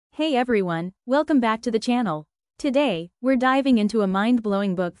Hey everyone, welcome back to the channel. Today, we're diving into a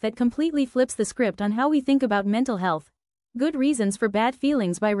mind-blowing book that completely flips the script on how we think about mental health. Good Reasons for Bad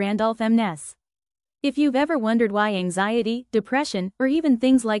Feelings by Randolph Nesse. If you've ever wondered why anxiety, depression, or even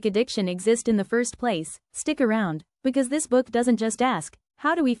things like addiction exist in the first place, stick around, because this book doesn't just ask,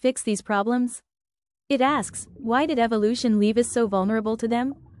 how do we fix these problems? It asks, why did evolution leave us so vulnerable to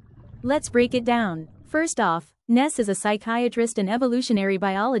them? Let's break it down. First off, Nesse is a psychiatrist and evolutionary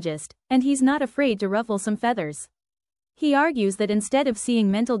biologist, and he's not afraid to ruffle some feathers. He argues that instead of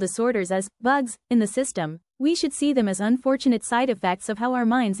seeing mental disorders as bugs in the system, we should see them as unfortunate side effects of how our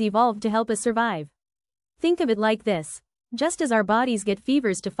minds evolved to help us survive. Think of it like this. Just as our bodies get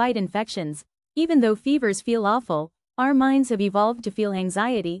fevers to fight infections, even though fevers feel awful, our minds have evolved to feel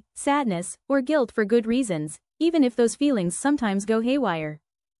anxiety, sadness, or guilt for good reasons, even if those feelings sometimes go haywire.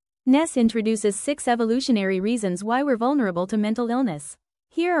 Nesse introduces 6 evolutionary reasons why we're vulnerable to mental illness.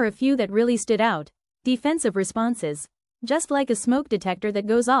 Here are a few that really stood out. Defensive responses. Just like a smoke detector that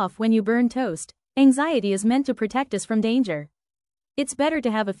goes off when you burn toast, anxiety is meant to protect us from danger. It's better to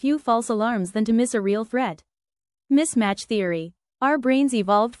have a few false alarms than to miss a real threat. Mismatch theory. Our brains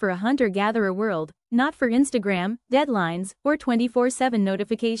evolved for a hunter-gatherer world, not for Instagram, deadlines, or 24/7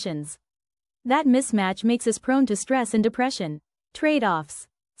 notifications. That mismatch makes us prone to stress and depression. Trade-offs.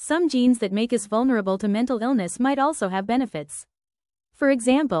 Some genes that make us vulnerable to mental illness might also have benefits. For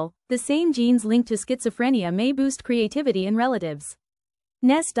example, the same genes linked to schizophrenia may boost creativity in relatives.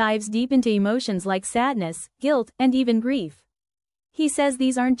 Nesse dives deep into emotions like sadness, guilt, and even grief. He says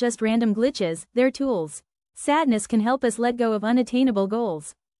these aren't just random glitches, they're tools. Sadness can help us let go of unattainable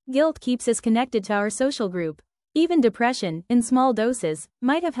goals. Guilt keeps us connected to our social group. Even depression, in small doses,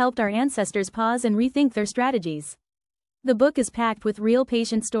 might have helped our ancestors pause and rethink their strategies. The book is packed with real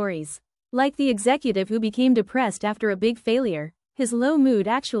patient stories. Like the executive who became depressed after a big failure, his low mood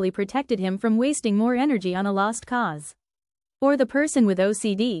actually protected him from wasting more energy on a lost cause. Or the person with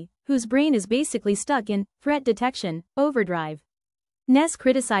OCD, whose brain is basically stuck in threat detection overdrive. Nesse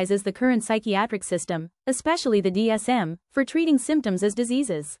criticizes the current psychiatric system, especially the DSM, for treating symptoms as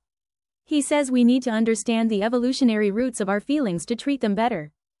diseases. He says we need to understand the evolutionary roots of our feelings to treat them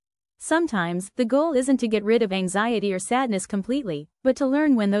better. Sometimes, the goal isn't to get rid of anxiety or sadness completely, but to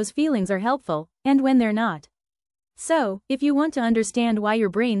learn when those feelings are helpful, and when they're not. So, if you want to understand why your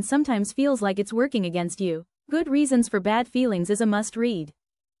brain sometimes feels like it's working against you, Good Reasons for Bad Feelings is a must-read.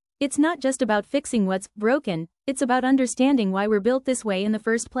 It's not just about fixing what's broken, it's about understanding why we're built this way in the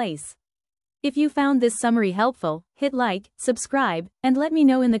first place. If you found this summary helpful, hit like, subscribe, and let me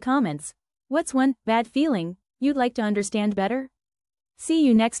know in the comments. What's one bad feeling you'd like to understand better? See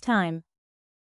you next time.